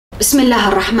بسم الله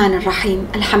الرحمن الرحيم.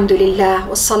 الحمد لله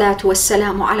والصلاة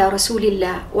والسلام على رسول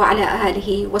الله وعلى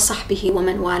آله وصحبه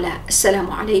ومن والاه.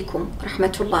 السلام عليكم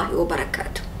ورحمة الله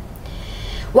وبركاته.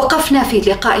 وقفنا في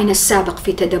لقائنا السابق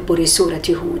في تدبر سورة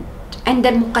هود عند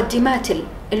المقدمات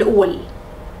الأول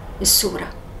للسورة،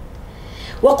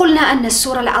 وقلنا أن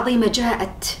السورة العظيمة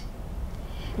جاءت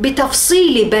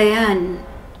بتفصيل بيان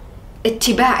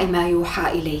اتباع ما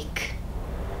يوحى إليك،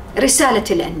 رسالة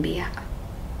الأنبياء،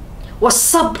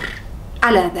 والصبر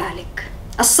على ذلك،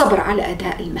 الصبر على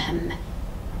أداء المهمة.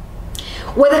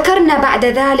 وذكرنا بعد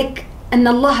ذلك أن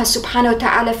الله سبحانه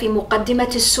وتعالى في مقدمة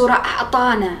السورة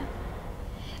أعطانا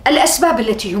الأسباب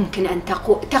التي يمكن أن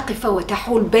تقف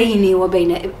وتحول بيني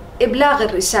وبين إبلاغ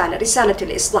الرسالة، رسالة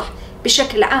الإصلاح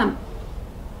بشكل عام.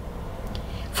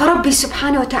 فربي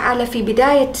سبحانه وتعالى في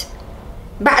بداية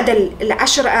بعد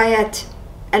 10 آيات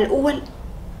الأول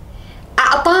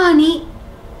أعطاني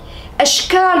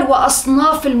أشكال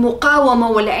وأصناف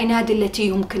المقاومة والعناد التي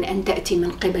يمكن أن تأتي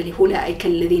من قبل أولئك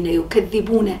الذين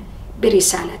يكذبون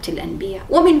برسالة الأنبياء،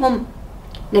 ومنهم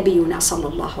نبينا صلى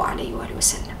الله عليه وآله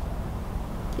وسلم.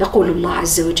 يقول الله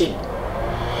عز وجل: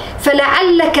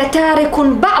 فلعلك تارك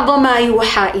بعض ما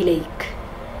يوحى إليك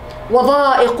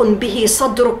وضائق به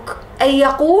صدرك أن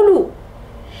يقولوا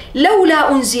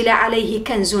لولا أنزل عليه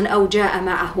كنز أو جاء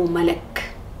معه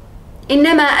ملك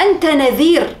إنما أنت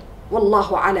نذير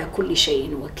والله على كل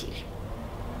شيء وكيل.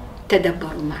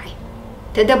 تدبروا معي،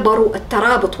 تدبروا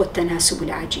الترابط والتناسب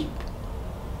العجيب.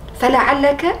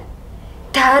 فلعلك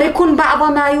تارك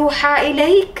بعض ما يوحى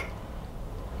إليك.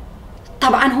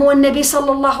 طبعا هو النبي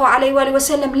صلى الله عليه وآله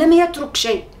وسلم لم يترك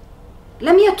شيء،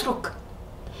 لم يترك،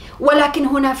 ولكن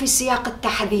هنا في سياق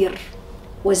التحذير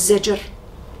والزجر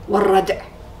والردع،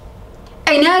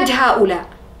 عناد هؤلاء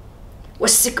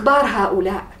واستكبار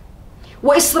هؤلاء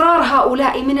وإصرار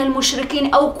هؤلاء من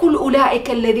المشركين أو كل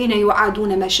أولئك الذين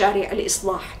يعادون مشاريع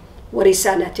الإصلاح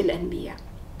ورسالات الأنبياء.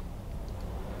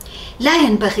 لا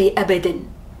ينبغي أبدا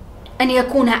أن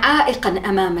يكون عائقا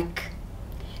أمامك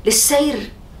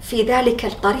للسير في ذلك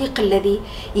الطريق الذي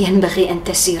ينبغي أن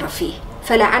تسير فيه.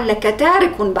 فلعلك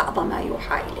تارك بعض ما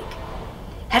يوحى إليك.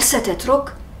 هل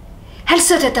ستترك؟ هل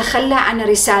ستتخلى عن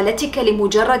رسالتك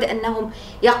لمجرد أنهم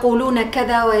يقولون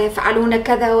كذا ويفعلون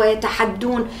كذا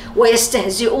ويتحدون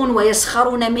ويستهزئون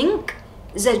ويسخرون منك؟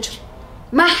 زجر.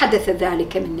 ما حدث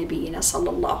ذلك من نبينا صلى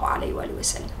الله عليه وآله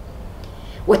وسلم.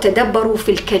 وتدبروا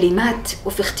في الكلمات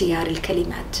وفي اختيار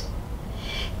الكلمات.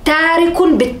 تارك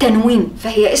بالتنوين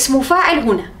فهي اسم فاعل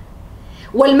هنا،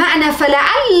 والمعنى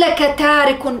فلعلك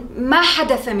تارك ما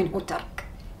حدث منه ترك،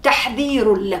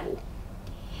 تحذير له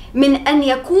من أن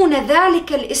يكون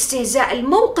ذلك الاستهزاء،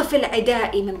 الموقف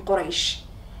العدائي من قريش،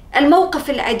 الموقف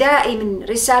العدائي من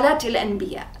رسالات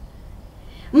الأنبياء،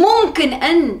 ممكن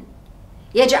أن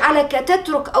يجعلك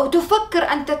تترك أو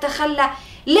تفكر أن تتخلى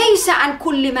ليس عن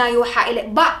كل ما يوحى إليك،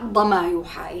 بعض ما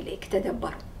يوحى إليك.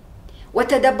 تدبروا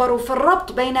وتدبروا في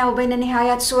الربط بينه وبين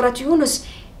نهايات سورة يونس: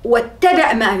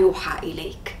 واتبع ما يوحى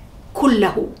إليك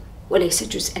كله وليس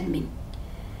جزءا منه.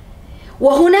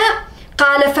 وهنا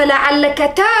قال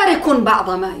فلعلك تارك بعض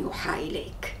ما يوحى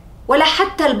إليك، ولا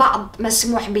حتى البعض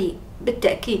مسموح به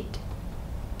بالتأكيد.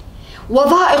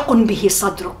 وضائق به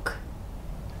صدرك،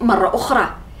 مرة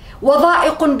أخرى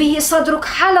وضائق به صدرك،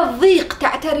 حالة ضيق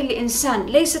تعتري الإنسان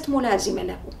ليست ملازمة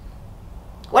له،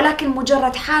 ولكن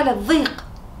مجرد حالة ضيق.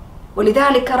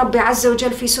 ولذلك رب عز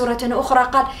وجل في سورة أخرى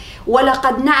قال: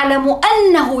 ولقد نعلم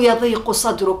أنه يضيق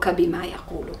صدرك بما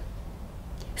يقولون.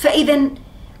 فإذا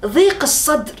ضيق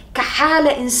الصدر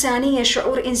كحالة إنسانية،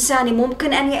 شعور إنساني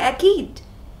ممكن أن أكيد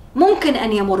ممكن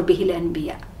أن يمر به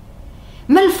الأنبياء.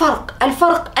 ما الفرق؟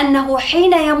 الفرق أنه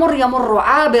حين يمر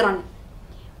عابرا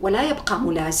ولا يبقى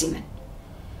ملازما.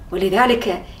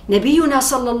 ولذلك نبينا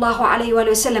صلى الله عليه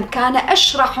وآله وسلم كان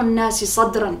أشرح الناس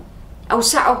صدرا،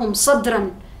 أوسعهم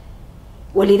صدرا.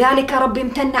 ولذلك رب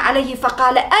امتن عليه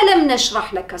فقال: ألم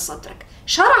نشرح لك صدرك.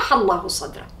 شرح الله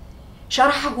صدره،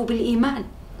 شرحه بالإيمان،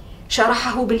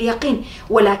 شرحه باليقين،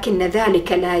 ولكن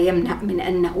ذلك لا يمنع من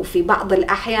أنه في بعض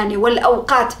الأحيان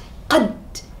والأوقات قد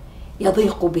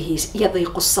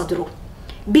يضيق الصدر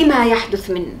بما يحدث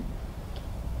من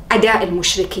عداء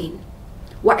المشركين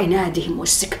وعنادهم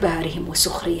واستكبارهم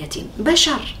وسخريتهم.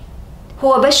 بشر،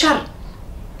 هو بشر.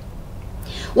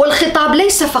 والخطاب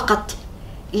ليس فقط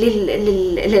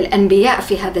للأنبياء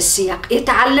في هذا السياق،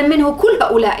 يتعلم منه كل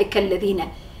أولئك الذين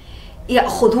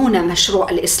يأخذون مشروع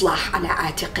الإصلاح على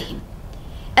عاتقهم،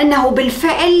 أنه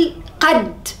بالفعل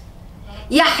قد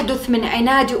يحدث من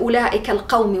عناد أولئك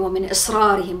القوم ومن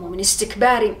إصرارهم ومن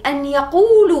استكبارهم أن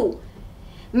يقولوا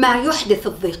ما يحدث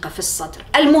الضيق في الصدر.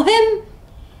 المهم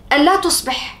أن لا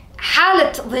تصبح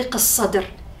حالة ضيق الصدر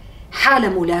حالة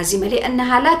ملازمة،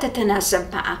 لأنها لا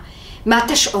تتناسب مع ما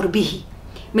تشعر به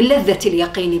من لذة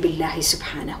اليقين بالله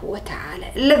سبحانه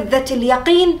وتعالى. لذة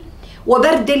اليقين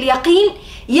وبرد اليقين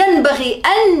ينبغي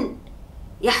أن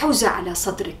يحوز على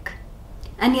صدرك،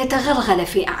 أن يتغلغل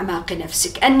في أعماق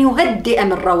نفسك، أن يهدئ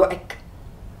من روعك،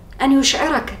 أن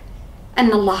يشعرك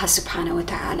أن الله سبحانه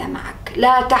وتعالى معك.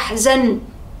 لا تحزن،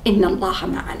 إن الله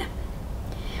معنا.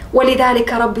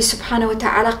 ولذلك رب سبحانه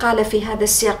وتعالى قال في هذا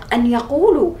السياق أن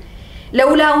يقولوا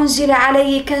لولا أنزل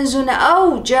عليه كنز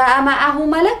أو جاء معه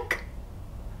ملك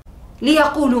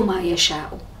ليقولوا ما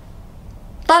يشاء.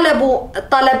 طلبوا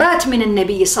طلبات من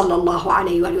النبي صلى الله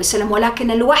عليه وآله وسلم،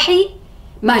 ولكن الوحي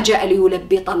ما جاء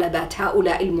ليلبي طلبات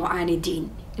هؤلاء المعاندين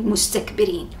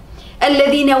المستكبرين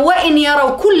الذين وإن يروا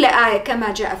كل آية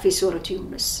كما جاء في سورة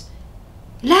يونس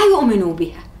لا يؤمنوا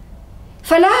بها،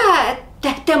 فلا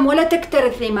تهتم ولا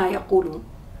تكترث لما يقولون.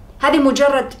 هذه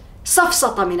مجرد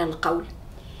سفسطة من القول.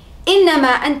 إنما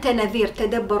أنت نذير.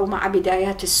 تدبروا مع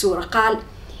بدايات السورة، قال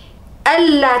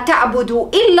ألا تعبدوا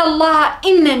إلا الله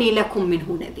إنني لكم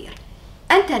منه نذير.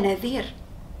 أنت نذير،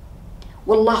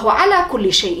 والله على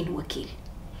كل شيء وكيل.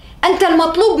 أنت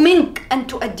المطلوب منك أن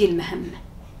تؤدي المهمة.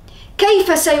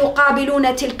 كيف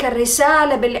سيقابلون تلك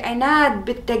الرسالة؟ بالعناد،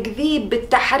 بالتكذيب،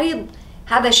 بالتحريض،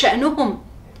 هذا شأنهم،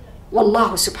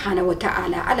 والله سبحانه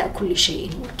وتعالى على كل شيء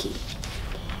وكيل.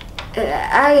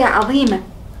 آية عظيمة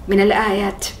من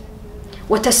الآيات.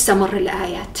 وتستمر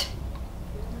الآيات،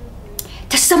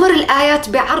 تستمر الآيات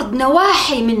بعرض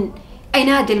نواحي من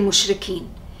عناد المشركين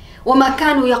وما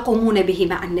كانوا يقومون به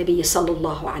مع النبي صلى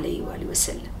الله عليه وآله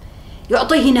وسلم.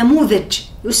 يعطيه نموذج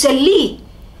يسليه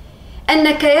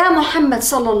أنك يا محمد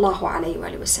صلى الله عليه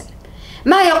وآله وسلم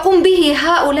ما يقوم به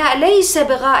هؤلاء ليس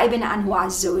بغائب عنه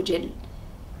عز وجل،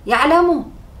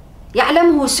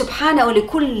 يعلمه سبحانه،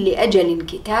 ولكل أجل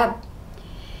كتاب.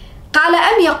 قال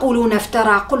أم يقولون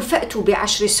افترى قل فأتوا ب10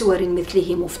 سور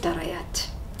مثله مفتريات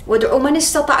وادعوا من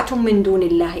استطعتم من دون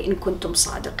الله إن كنتم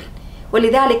صادقين.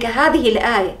 ولذلك هذه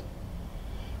الآية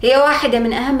هي واحدة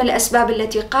من أهم الأسباب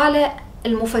التي قال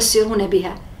المفسرون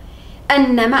بها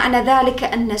أن معنى ذلك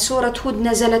أن سورة هود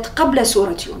نزلت قبل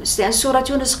سورة يونس، لأن سورة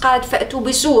يونس قالت فأتوا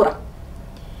بسورة،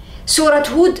 سورة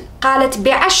هود قالت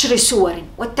ب10 سور.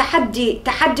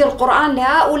 تحدي القرآن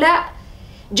لهؤلاء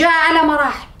جاء على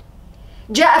مراحل.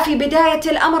 جاء في بداية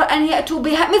الأمر أن يأتوا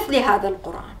بها مثل هذا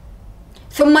القرآن،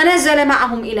 ثم نزل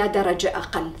معهم إلى درجة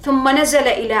أقل، ثم نزل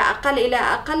إلى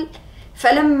أقل،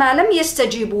 فلما لم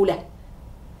يستجيبوا له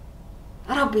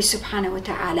ربي سبحانه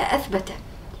وتعالى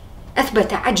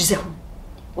أثبت عجزهم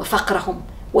وفقرهم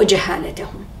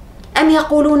وجهالتهم. أم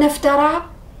يقولون افترى،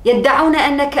 يدعون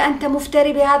أنك أنت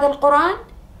مفتري بهذا القرآن؟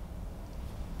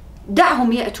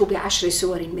 دعهم يأتوا ب10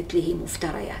 سور مثله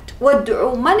مفتريات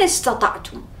وادعوا من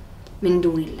استطعتم من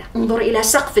دون الله. انظر إلى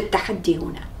سقف التحدي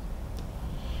هنا.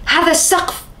 هذا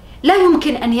السقف لا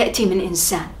يمكن أن يأتي من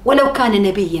إنسان ولو كان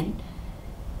نبيا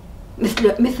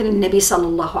مثل النبي صلى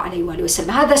الله عليه وآله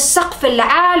وسلم. هذا السقف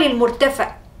العالي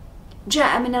المرتفع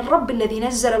جاء من الرب الذي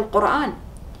نزل القرآن.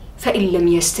 فإن لم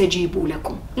يستجيبوا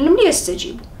لكم، لم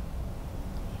يستجيبوا،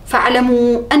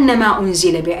 فاعلموا أنما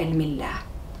أنزل بعلم الله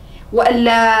وأن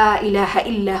لا إله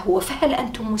إلا هو فهل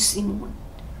أنتم مسلمون؟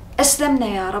 أسلمنا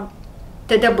يا رب.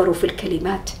 تدبروا في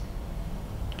الكلمات.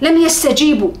 لم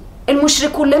يستجيبوا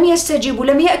المشركون، لم يستجيبوا،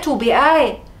 لم يأتوا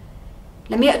بآية،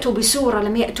 لم يأتوا بسورة،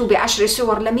 لم يأتوا ب10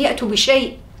 سور، لم يأتوا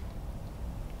بشيء.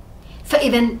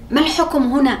 فإذا ما الحكم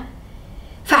هنا؟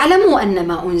 فاعلموا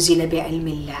أنما أنزل بعلم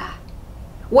الله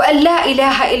وأن لا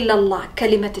إله إلا الله،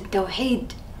 كلمة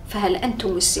التوحيد. فهل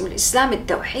أنتم مسلمون؟ الإسلام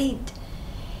التوحيد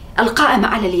القائم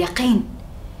على اليقين،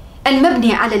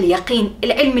 المبني على اليقين،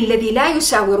 العلم الذي لا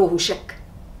يساوره شك.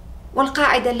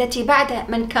 والقاعدة التي بعد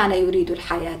من كان يريد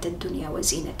الحياة الدنيا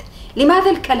وزينتها.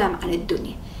 لماذا الكلام عن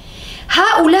الدنيا؟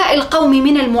 هؤلاء القوم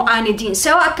من المعاندين،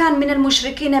 سواء كان من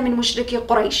المشركين من مشركي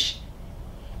قريش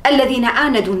الذين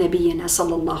عاندوا نبينا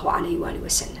صلى الله عليه وآله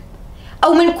وسلم،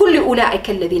 أو من كل أولئك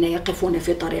الذين يقفون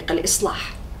في طريق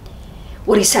الإصلاح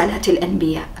ورسالات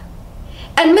الأنبياء.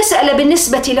 المسألة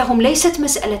بالنسبة لهم ليست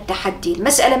مسألة تحدي،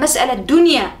 مسألة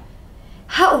دنيا.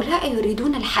 هؤلاء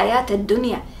يريدون الحياة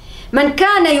الدنيا. من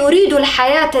كان يريد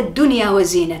الحياة الدنيا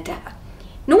وزينتها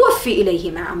نوفي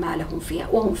إليهم أعمالهم فيها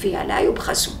وهم فيها لا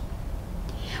يبخسون.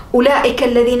 أولئك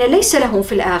الذين ليس لهم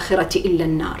في الآخرة إلا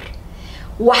النار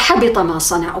وحبط ما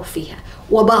صنعوا فيها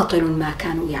وباطل ما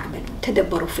كانوا يعملون.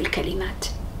 تدبروا في الكلمات.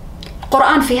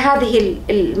 القرآن في هذه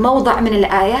الموضع من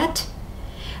الآيات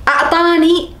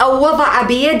أعطاني أو وضع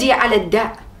بيدي على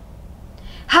الداء.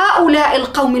 هؤلاء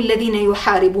القوم الذين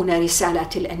يحاربون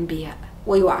رسالات الأنبياء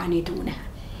ويعاندونها،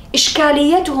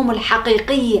 إشكاليتهم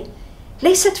الحقيقية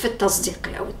ليست في التصديق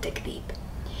أو التكذيب.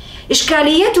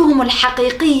 إشكاليتهم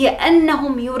الحقيقية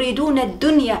أنهم يريدون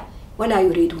الدنيا ولا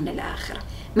يريدون الآخرة.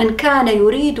 من كان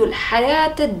يريد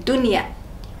الحياة الدنيا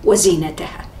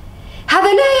وزينتها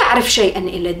هذا لا يعرف شيئا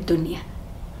إلا الدنيا،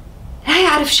 لا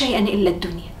يعرف شيئا إلا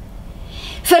الدنيا.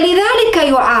 فلذلك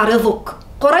يعارضك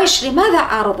قريش. لماذا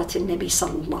عارضت النبي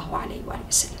صلى الله عليه وآله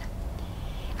وسلم؟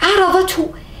 عارضته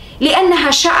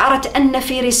لأنها شعرت أن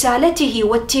في رسالته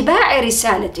واتباع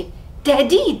رسالته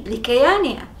تهديد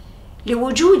لكيانها،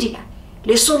 لوجودها،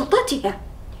 لسلطتها،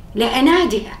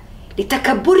 لعنادها،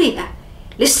 لتكبرها،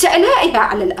 لاستعلائها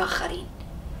على الآخرين.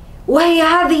 وهي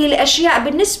هذه الأشياء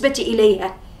بالنسبة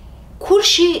إليها كل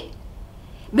شيء،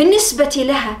 بالنسبة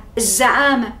لها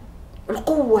الزعامة،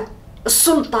 القوة،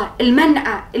 السلطة،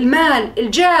 المنعة، المال،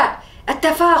 الجاه،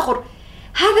 التفاخر،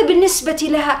 هذا بالنسبة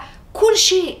لها كل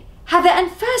شيء. هذا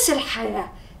أنفاس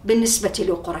الحياة بالنسبة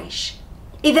لقريش.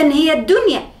 إذن هي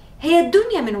الدنيا، هي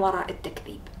الدنيا من وراء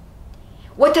التكذيب.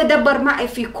 وتدبر معي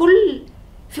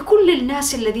في كل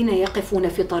الناس الذين يقفون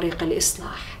في طريق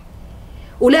الإصلاح،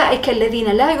 أولئك الذين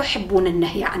لا يحبون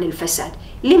النهي عن الفساد.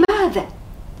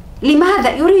 لماذا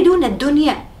يريدون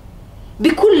الدنيا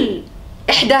بكل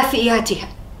إحداثياتها؟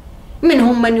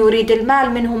 منهم من يريد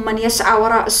المال، منهم من يسعى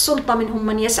وراء السلطة، منهم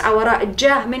من يسعى وراء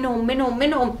الجاه،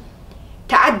 منهم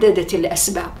تعددت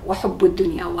الأسباب، وحب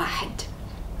الدنيا واحد.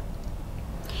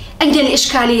 أين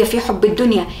الإشكالية في حب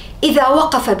الدنيا؟ إذا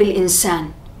وقف بالإنسان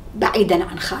بعيدا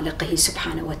عن خالقه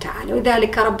سبحانه وتعالى.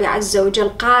 وذلك رب عز وجل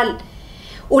قال: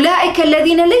 أولئك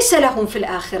الذين ليس لهم في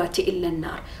الآخرة إلا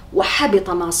النار وحبط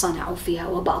ما صنعوا فيها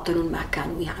وباطل ما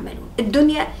كانوا يعملون.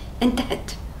 الدنيا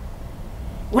انتهت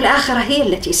والآخرة هي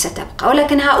التي ستبقى،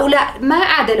 ولكن هؤلاء ما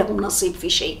عاد لهم نصيب في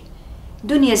شيء،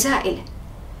 دنيا زائلة.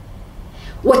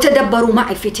 وتدبروا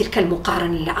معي في تلك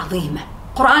المقارنة العظيمة.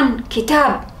 القرآن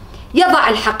كتاب يضع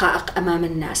الحقائق أمام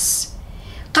الناس.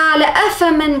 قال: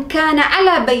 أفمن كان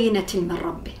على بينة من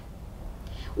ربه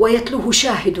ويتلوه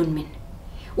شاهد منه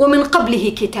ومن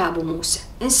قبله كتاب موسى.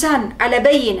 إنسان على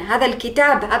بينة، هذا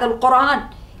الكتاب، هذا القرآن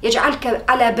يجعلك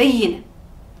على بينة،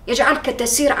 يجعلك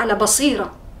تسير على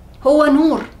بصيرة. هو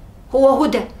نور، هو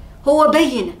هدى، هو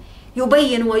بينة،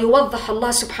 يبين ويوضح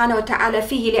الله سبحانه وتعالى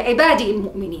فيه لعباده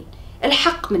المؤمنين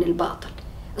الحق من الباطل،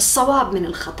 الصواب من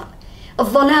الخطأ،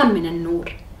 الظلام من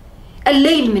النور،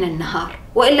 الليل من النهار،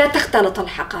 وإلا تختلط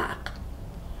الحقائق.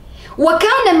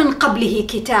 وكان من قبله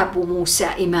كتاب موسى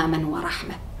إماما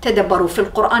ورحمة. تدبروا في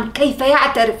القرآن كيف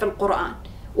يعترف القرآن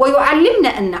ويعلمنا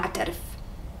أن نعترف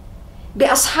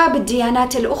بأصحاب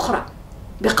الديانات الأخرى،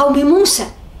 بقوم موسى.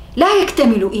 لا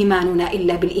يكتمل إيماننا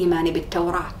إلا بالإيمان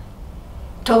بالتوراة،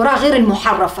 التوراة غير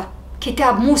المحرفة،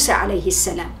 كتاب موسى عليه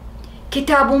السلام،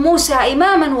 كتاب موسى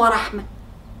إماما ورحمة،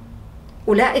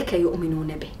 أولئك يؤمنون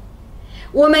به.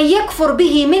 ومن يكفر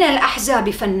به من الأحزاب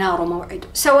فالنار موعده،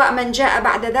 سواء من جاء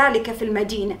بعد ذلك في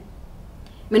المدينة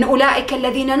من أولئك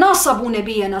الذين ناصبوا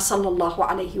نبينا صلى الله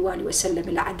عليه وآله وسلم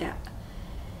الأعداء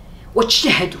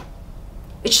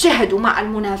اجتهدوا مع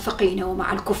المنافقين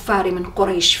ومع الكفار من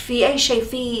قريش في أي شيء،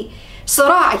 في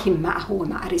صراعهم معه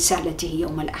ومع رسالته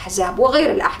يوم الأحزاب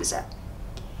وغير الأحزاب.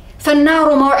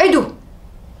 فالنار موعده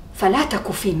فلا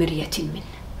تك في مرية منه.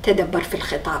 تدبر في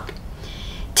الخطاب،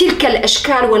 تلك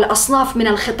الأشكال والأصناف من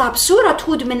الخطاب. سورة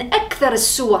هود من أكثر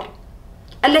السور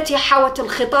التي حوت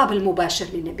الخطاب المباشر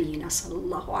لنبينا صلى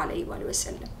الله عليه وآله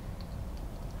وسلم.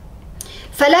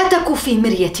 فلا تك في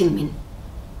مرية منه،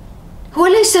 هو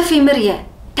ليس في مرية،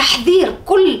 تحذير،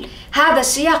 كل هذا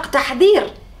سياق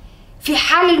تحذير في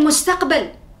حال المستقبل.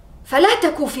 فلا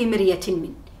تك في مرية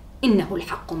منه إنه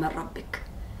الحق من ربك.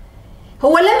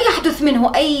 هو لم يحدث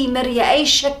منه أي مرية، أي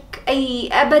شك، أي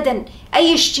أبدا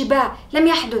أي اشتباه، لم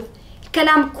يحدث.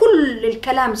 الكلام، كل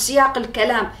الكلام، سياق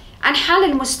الكلام عن حال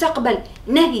المستقبل،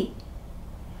 نهي،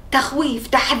 تخويف،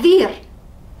 تحذير.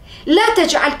 لا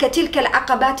تجعلك تلك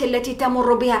العقبات التي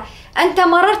تمر بها. أنت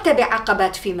مررت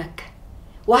بعقبات في مكة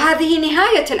وهذه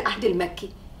نهاية العهد المكي،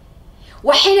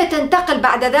 وحين تنتقل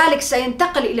بعد ذلك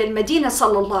سينتقل إلى المدينة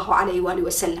صلى الله عليه وآله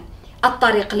وسلم.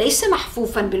 الطريق ليس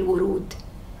محفوفا بالورود،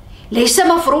 ليس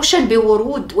مفروشا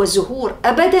بورود وزهور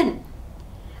أبدا.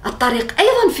 الطريق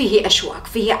أيضا فيه أشواك،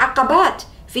 فيه عقبات،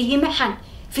 فيه محن،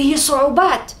 فيه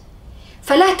صعوبات.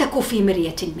 فلا تك في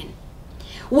مرية منه.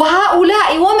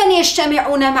 وهؤلاء ومن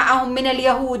يجتمعون معهم من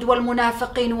اليهود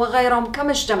والمنافقين وغيرهم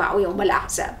كما اجتمعوا يوم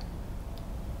الأحزاب،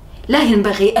 لا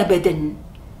ينبغي أبدا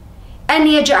أن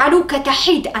يجعلوك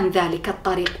تحيد عن ذلك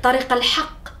الطريق، طريق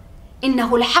الحق.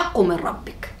 إنه الحق من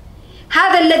ربك،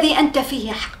 هذا الذي أنت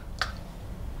فيه حق.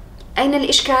 أين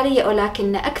الإشكالية؟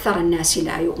 ولكن أكثر الناس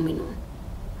لا يؤمنون.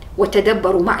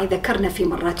 وتدبروا معي، ذكرنا في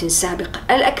مرات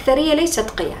سابقة الأكثرية ليست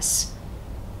قياس.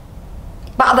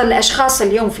 بعض الأشخاص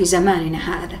اليوم في زماننا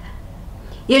هذا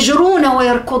يجرون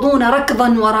ويركضون ركضا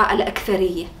وراء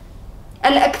الأكثرية.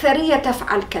 الأكثرية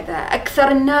تفعل كذا،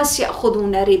 أكثر الناس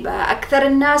يأخذون ربا، أكثر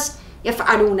الناس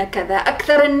يفعلون كذا،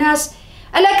 أكثر الناس.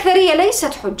 الأكثرية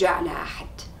ليست حجة على أحد،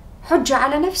 حجة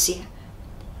على نفسها.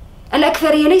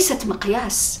 الأكثرية ليست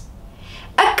مقياس.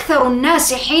 أكثر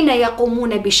الناس حين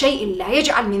يقومون بشيء لا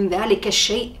يجعل من ذلك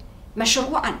الشيء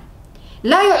مشروعا،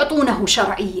 لا يعطونه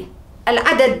شرعية.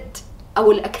 العدد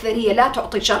أو الأكثرية لا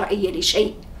تعطي شرعية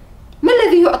لشيء. ما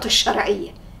الذي يعطي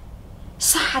الشرعية؟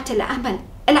 صحة العمل،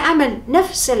 العمل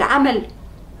نفس العمل.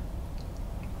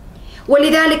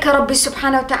 ولذلك رب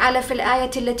سبحانه وتعالى في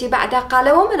الآية التي بعدها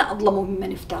قال: ومن أظلم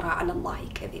ممن افترى على الله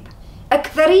كذبا.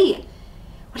 أكثرية،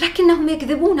 ولكنهم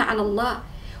يكذبون على الله.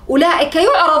 أولئك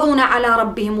يعرضون على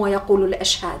ربهم ويقول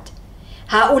الأشهاد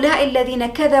هؤلاء الذين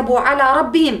كذبوا على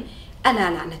ربهم ألا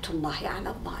لعنة الله على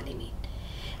الظالمين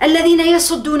الذين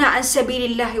يصدون عن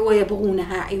سبيل الله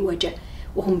ويبغونها عوجا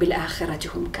وهم بالآخرة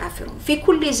هم كافرون. في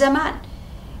كل زمان،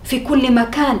 في كل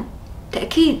مكان،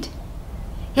 تأكيد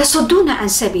يصدون عن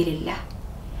سبيل الله.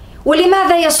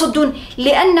 ولماذا يصدون؟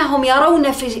 لأنهم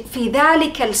يرون في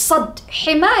ذلك الصد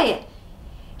حماية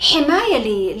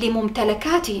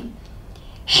لممتلكاتهم،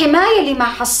 حماية لما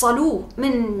حصلوه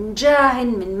من جاه،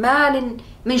 من مال،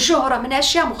 من شهرة، من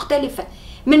أشياء مختلفة،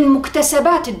 من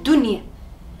مكتسبات الدنيا.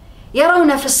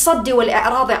 يرون في الصد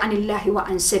والإعراض عن الله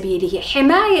وعن سبيله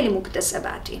حماية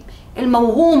لمكتسباتهم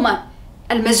الموهومة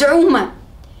المزعومة.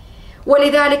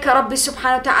 ولذلك رب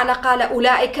سبحانه وتعالى قال: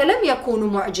 أولئك لم يكونوا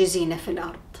معجزين في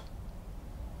الأرض.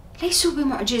 ليسوا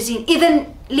بمعجزين. إذن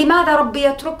لماذا رب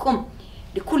يتركهم؟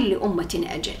 لكل أمة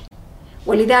أجل.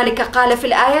 ولذلك قال في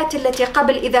الآيات التي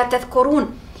قبل إذا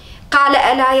تذكرون قال: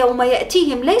 ألا يوم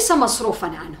يأتيهم ليس مصروفا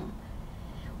عنهم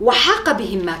وحاق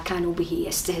بهم ما كانوا به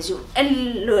يستهزئون.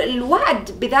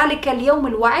 الوعد بذلك اليوم،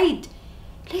 الوعيد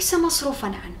ليس مصروفا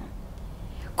عنهم.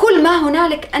 كل ما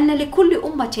هنالك أن لكل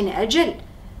أمة أجل،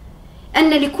 أن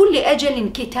لكل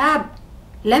أجل كتاب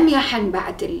لم يحن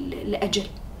بعد الأجل.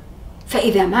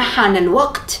 فإذا ما حان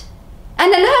الوقت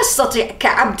أنا لا أستطيع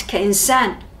كعبد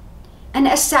كإنسان أن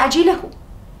أستعجله.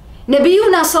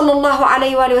 نبينا صلى الله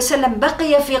عليه وآله وسلم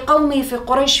بقي في قومه في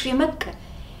قريش في مكة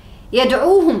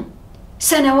يدعوهم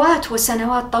سنوات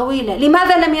وسنوات طويلة.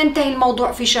 لماذا لم ينتهي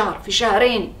الموضوع في شهر، في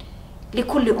شهرين؟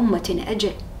 لكل أمة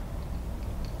أجل.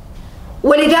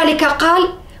 ولذلك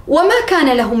قال: وما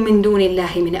كان لهم من دون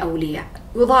الله من أولياء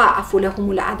يضاعف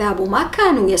لهم العذاب ما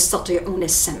كانوا يستطيعون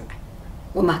السمع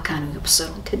وما كانوا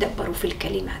يبصرون. تدبروا في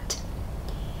الكلمات.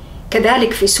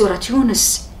 كذلك في سورة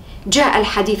يونس جاء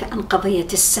الحديث عن قضية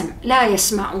السمع. لا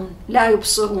يسمعون، لا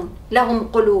يبصرون، لهم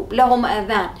قلوب، لهم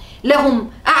آذان، لهم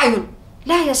أعين،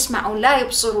 لا يسمعون، لا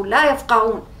يبصرون، لا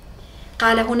يفقهون.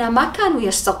 قال هنا: ما كانوا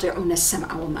يستطيعون السمع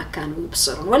وما كانوا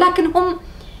يبصرون، ولكن هم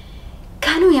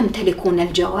كانوا يمتلكون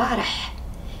الجوارح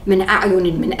من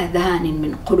أعين، من أذان،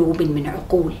 من قلوب، من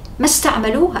عقول، ما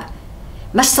استعملوها،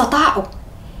 ما استطاعوا.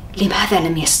 لماذا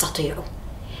لم يستطيعوا؟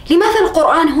 لماذا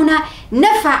القرآن هنا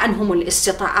نفى عنهم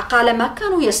الاستطاعة؟ قال: ما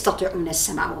كانوا يستطيعون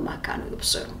السمع وما كانوا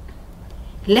يبصرون.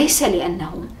 ليس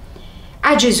لأنهم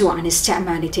عجزوا عن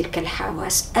استعمال تلك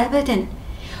الحواس أبدا.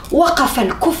 وقف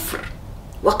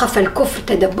الكفر،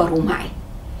 تدبروا معي،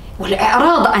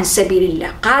 والإعراض عن سبيل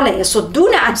الله. قال: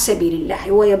 يصدون عن سبيل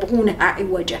الله ويبغونها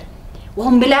عوجا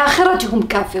وهم بالآخرة هم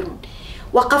كافرون.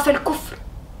 وقف الكفر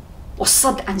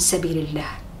والصد عن سبيل الله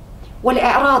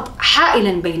والإعراض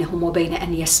حائلا بينهم وبين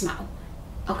أن يسمعوا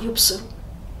أو يبصروا.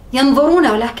 ينظرون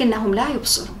ولكنهم لا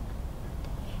يبصرون،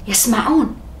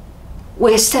 يسمعون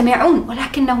ويستمعون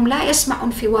ولكنهم لا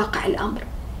يسمعون في واقع الأمر.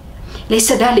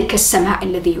 ليس ذلك السماع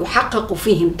الذي يحقق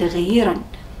فيهم تغييرا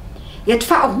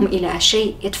يدفعهم إلى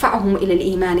شيء، يدفعهم إلى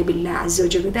الإيمان بالله عز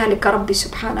وجل. ذلك رب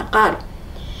سبحانه قال: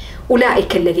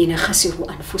 أولئك الذين خسروا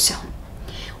أنفسهم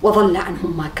وضل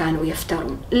عنهم ما كانوا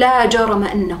يفترون لا جرم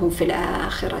أنهم في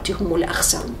الآخرة هم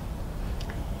الأخسرون.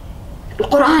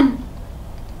 القرآن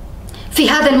في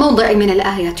هذا الموضع من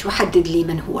الآيات يحدد لي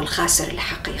من هو الخاسر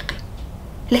الحقيقي.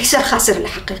 ليس الخاسر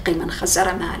الحقيقي من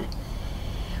خسر ماله،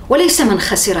 وليس من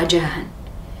خسر جاها،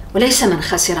 وليس من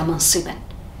خسر منصبا،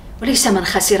 وليس من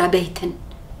خسر بيتا.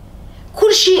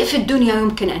 كل شيء في الدنيا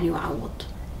يمكن أن يعوض،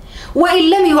 وإن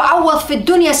لم يعوض في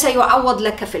الدنيا سيعوض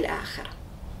لك في الآخرة.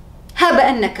 هب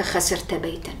أنك خسرت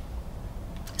بيتا،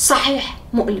 صحيح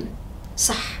مؤلم،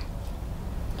 صح.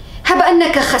 هب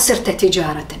أنك خسرت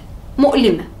تجارة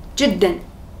مؤلمة جدا،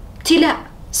 ابتلاء،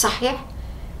 صحيح.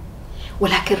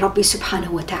 ولكن ربي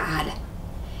سبحانه وتعالى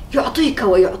يعطيك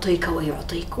ويعطيك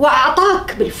ويعطيك،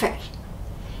 وأعطاك بالفعل.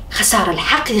 خسارة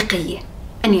الحقيقية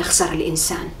أن يخسر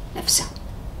الإنسان نفسه.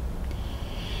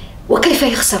 وكيف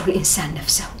يخسر الإنسان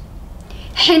نفسه؟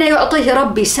 حين يعطيه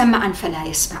ربي سمعا فلا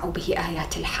يسمع به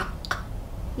آيات الحق،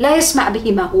 لا يسمع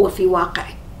به ما هو في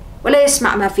واقعه، ولا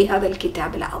يسمع ما في هذا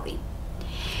الكتاب العظيم.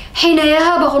 حين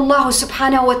يهابه الله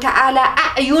سبحانه وتعالى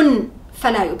أعين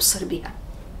فلا يبصر بها،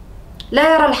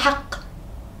 لا يرى الحق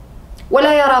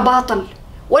ولا يرى باطل،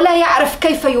 ولا يعرف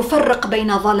كيف يفرق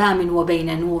بين ظلام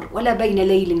وبين نور، ولا بين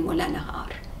ليل ولا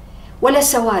نهار، ولا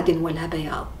سواد ولا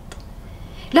بياض.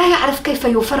 لا يعرف كيف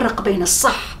يفرق بين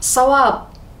الصواب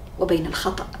وبين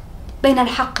الخطأ، بين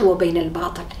الحق وبين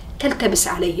الباطل، تلتبس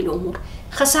عليه الأمور.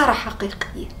 خسارة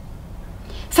حقيقية.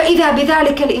 فإذا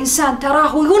بذلك الإنسان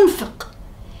تراه ينفق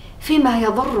فيما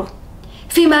يضره،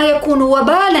 فيما يكون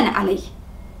وبالا عليه،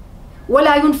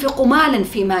 ولا ينفق مالا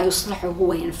فيما يصلحه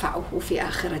وينفعه في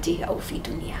آخرته أو في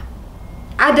دنياه.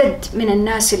 عدد من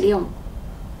الناس اليوم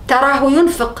تراه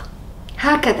ينفق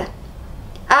هكذا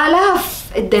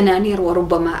آلاف الدنانير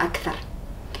وربما أكثر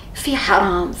في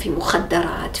حرام، في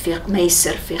مخدرات، في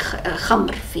ميسر، في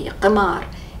خمر، في قمار،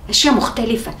 أشياء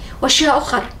مختلفة وأشياء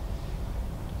أخرى.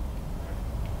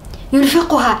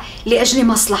 ينفقها لأجل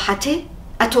مصلحته.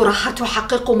 أترى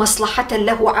تحقق مصلحة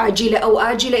له عاجلة أو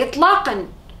آجلة؟ إطلاقا.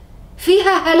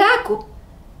 فيها هلاكه،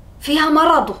 فيها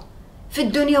مرضه في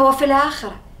الدنيا وفي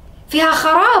الآخرة، فيها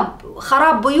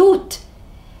خراب بيوت،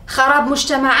 خراب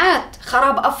مجتمعات،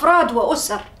 خراب أفراد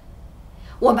وأسر.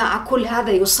 ومع كل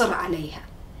هذا يصر عليها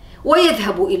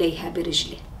ويذهب إليها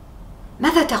برجله.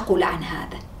 ماذا تقول عن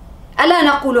هذا؟ ألا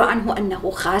نقول عنه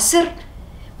أنه خاسر؟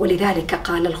 ولذلك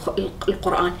قال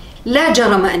القرآن: لا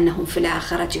جرم أنهم في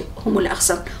الآخرة هم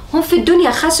الأخسرون. هم في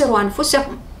الدنيا خسروا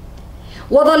أنفسهم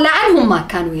وضل عنهم ما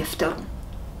كانوا يفترون.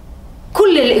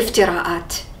 كل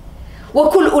الافتراءات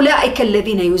وكل أولئك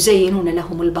الذين يزينون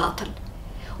لهم الباطل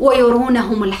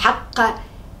ويرونهم الحق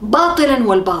باطلا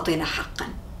والباطل حقا،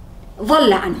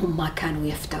 ضل عنهم ما كانوا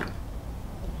يفترون.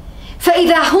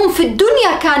 فإذا هم في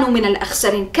الدنيا كانوا من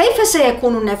الأخسرين، كيف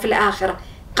سيكونون في الآخرة؟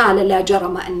 قال: لا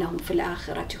جرم أنهم في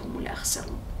الآخرة هم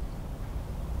الأخسرون.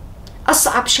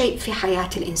 أصعب شيء في حياة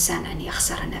الإنسان أن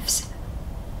يخسر نفسه.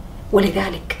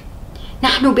 ولذلك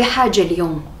نحن بحاجة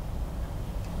اليوم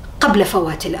قبل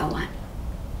فوات الأوان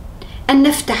أن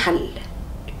نفتح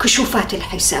كشوفات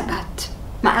الحسابات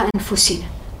مع أنفسنا،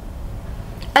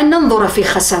 أن ننظر في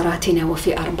خساراتنا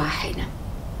وفي أرباحنا.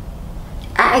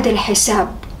 أعد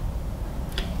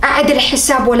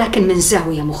الحساب ولكن من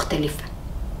زاوية مختلفة.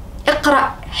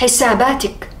 اقرأ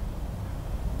حساباتك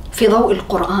في ضوء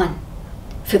القرآن،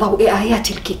 في ضوء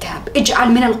آيات الكتاب.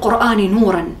 اجعل من القرآن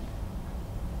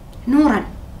نورا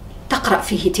تقرأ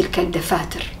فيه تلك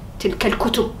الدفاتر، تلك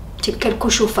الكتب، تلك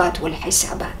الكشوفات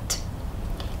والحسابات.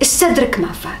 استدرك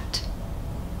ما فات،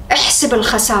 احسب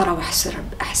الخسارة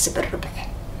واحسب الربح،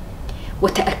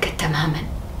 وتأكد تماما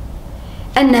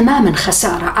أن ما من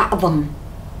خسارة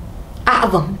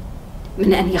أعظم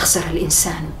من أن يخسر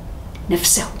الإنسان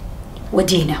نفسه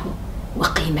ودينه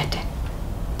وقيمته.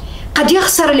 قد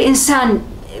يخسر الإنسان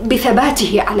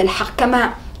بثباته على الحق،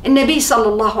 كما النبي صلى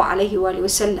الله عليه وآله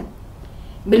وسلم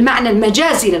بالمعنى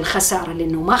المجازي للخسارة،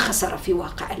 لأنه ما خسر في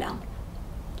واقع الأمر.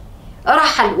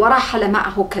 ورحل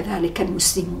معه كذلك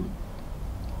المسلمون،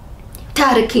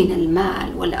 تاركين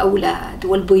المال والأولاد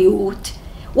والبيوت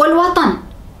والوطن.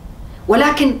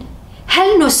 ولكن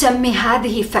هل نسمي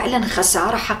هذه فعلا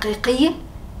خسارة حقيقية؟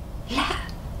 لا.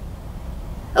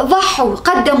 ضحوا،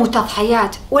 قدموا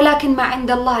تضحيات، ولكن ما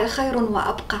عند الله خير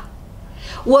وأبقى.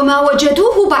 وما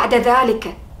وجدوه بعد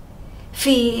ذلك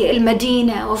في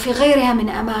المدينة وفي غيرها من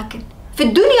أماكن في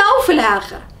الدنيا أو في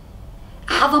الآخرة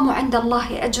أعظم عند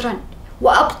الله أجرا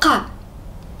وأبقى.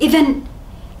 إذن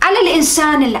على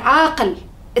الإنسان العاقل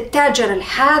التاجر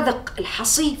الحاذق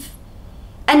الحصيف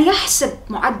أن يحسب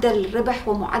معدل الربح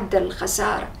ومعدل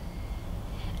الخسارة.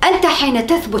 أنت حين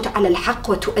تثبت على الحق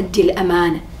وتؤدي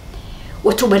الأمانة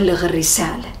وتبلغ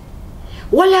الرسالة،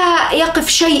 ولا يقف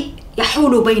شيء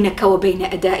يحول بينك وبين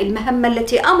أداء المهمة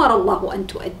التي أمر الله أن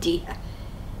تؤديها،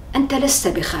 أنت لست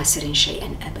بخاسر شيئا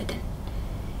أبدا.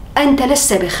 أنت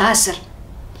لست بخاسر.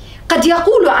 قد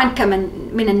يقول عنك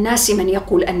من الناس من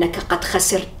يقول أنك قد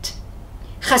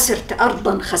خسرت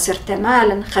أرضا، خسرت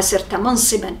مالا، خسرت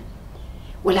منصبا،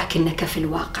 ولكنك في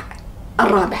الواقع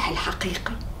الرابح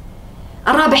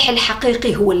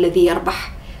الحقيقي هو الذي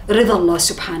يربح رضا الله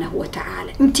سبحانه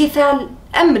وتعالى، امتثال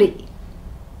أمره.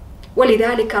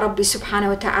 ولذلك ربي سبحانه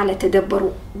وتعالى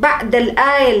تدبروا بعد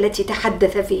الآية التي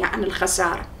تحدث فيها عن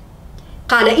الخسارة،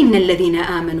 قال: إن الذين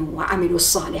آمنوا وعملوا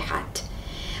الصالحات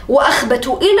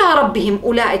وأخبتوا إلى ربهم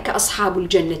أولئك أصحاب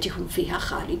الجنة هم فيها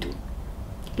خالدون.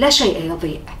 لا شيء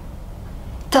يضيع.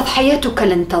 تضحيتك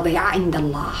لن تضيع عند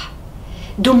الله.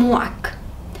 دموعك،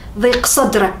 ضيق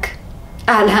صدرك،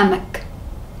 آلامك،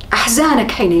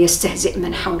 أحزانك حين يستهزئ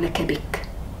من حولك بك،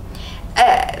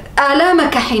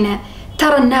 آلامك حين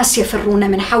ترى الناس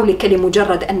يفرون من حولك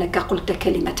لمجرد أنك قلت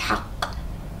كلمة حق،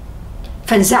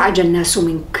 فانزعج الناس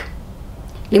منك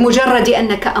لمجرد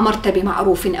أنك أمرت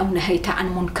بمعروف أو نهيت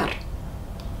عن منكر،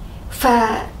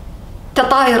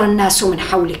 فتطاير الناس من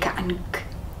حولك عنك،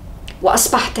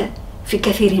 وأصبحت في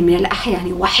كثير من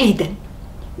الأحيان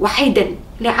وحيدا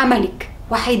لعملك،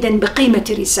 وحيدا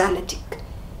بقيمة رسالتك.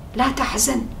 لا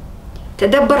تحزن،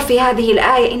 تدبر في هذه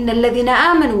الآية: إن الذين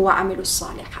آمنوا وعملوا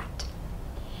الصالحات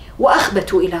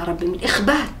وأخبتوا إلى ربهم،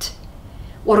 الإخبات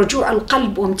ورجوع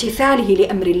القلب وامتثاله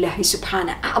لأمر الله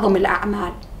سبحانه أعظم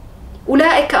الأعمال،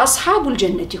 أولئك أصحاب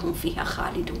الجنة هم فيها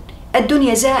خالدون.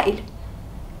 الدنيا زائلة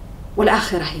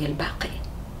والآخرة هي الباقية،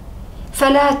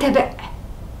 فلا تبع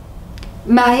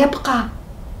ما يبقى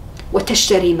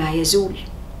وتشتري ما يزول.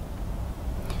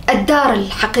 الدار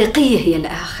الحقيقية هي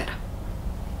الآخرة،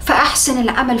 فأحسن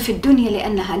العمل في الدنيا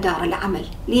لأنها دار العمل،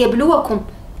 ليبلوكم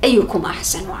أيكم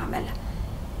أحسن عملا.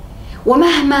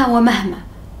 ومهما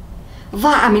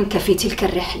ضاع منك في تلك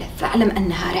الرحلة فاعلم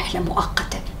أنها رحلة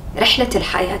مؤقتة، رحلة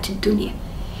الحياة الدنيا.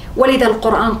 ولذا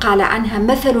القرآن قال عنها: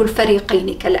 مثل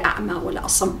الفريقين كالأعمى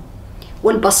والأصم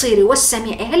والبصير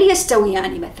والسميع هل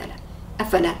يستويان مثلا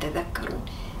أفلا تذكرون.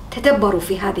 تدبروا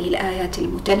في هذه الآيات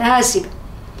المتناسبة،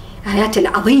 آيات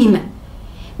العظيمة.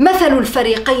 مثل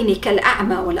الفريقين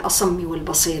كالأعمى والأصم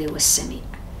والبصير والسميع.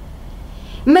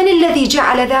 من الذي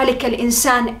جعل ذلك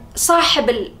الإنسان صاحب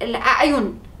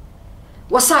الأعين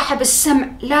وصاحب السمع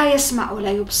لا يسمع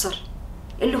ولا يبصر؟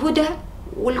 الهدى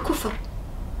والكفر.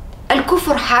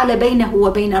 الكفر حال بينه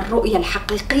وبين الرؤية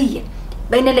الحقيقية،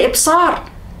 بين الإبصار،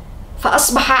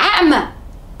 فأصبح أعمى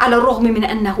على الرغم من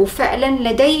أنه فعلا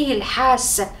لديه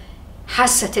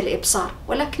حاسة الإبصار،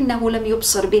 ولكنه لم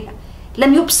يبصر بها،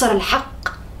 لم يبصر الحق،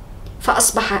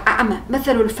 فأصبح أعمى.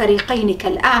 مثل الفريقين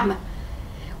كالأعمى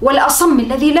والأصم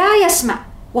الذي لا يسمع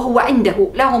وهو عنده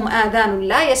لهم آذان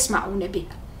لا يسمعون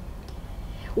بها،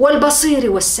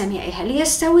 والبصير والسميع هل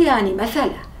يستويان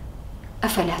مثلا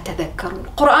أفلا تذكرون.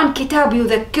 القرآن كتاب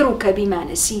يذكرك بما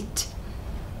نسيت،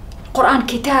 القرآن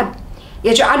كتاب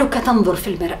يجعلك تنظر في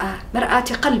المرآة، مرآة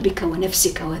قلبك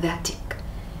ونفسك وذاتك،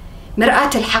 مرآة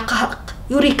الحقائق،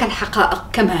 يريك الحقائق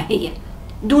كما هي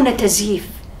دون تزييف،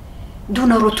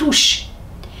 دون رتوش.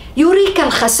 يريك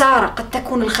الخسارة، قد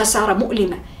تكون الخسارة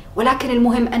مؤلمة، ولكن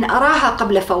المهم أن أراها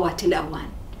قبل فوات الأوان.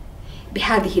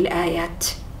 بهذه الآيات،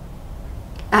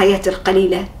 آيات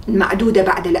القليلة المعدودة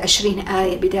بعد 20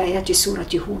 آية بدايات سورة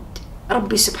هود،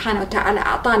 ربي سبحانه وتعالى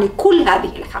أعطاني كل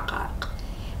هذه الحقائق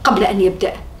قبل أن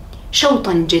يبدأ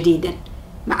شوطا جديدا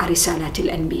مع رسالات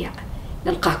الأنبياء.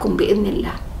 نلقاكم بإذن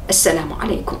الله. السلام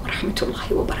عليكم ورحمة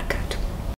الله وبركاته.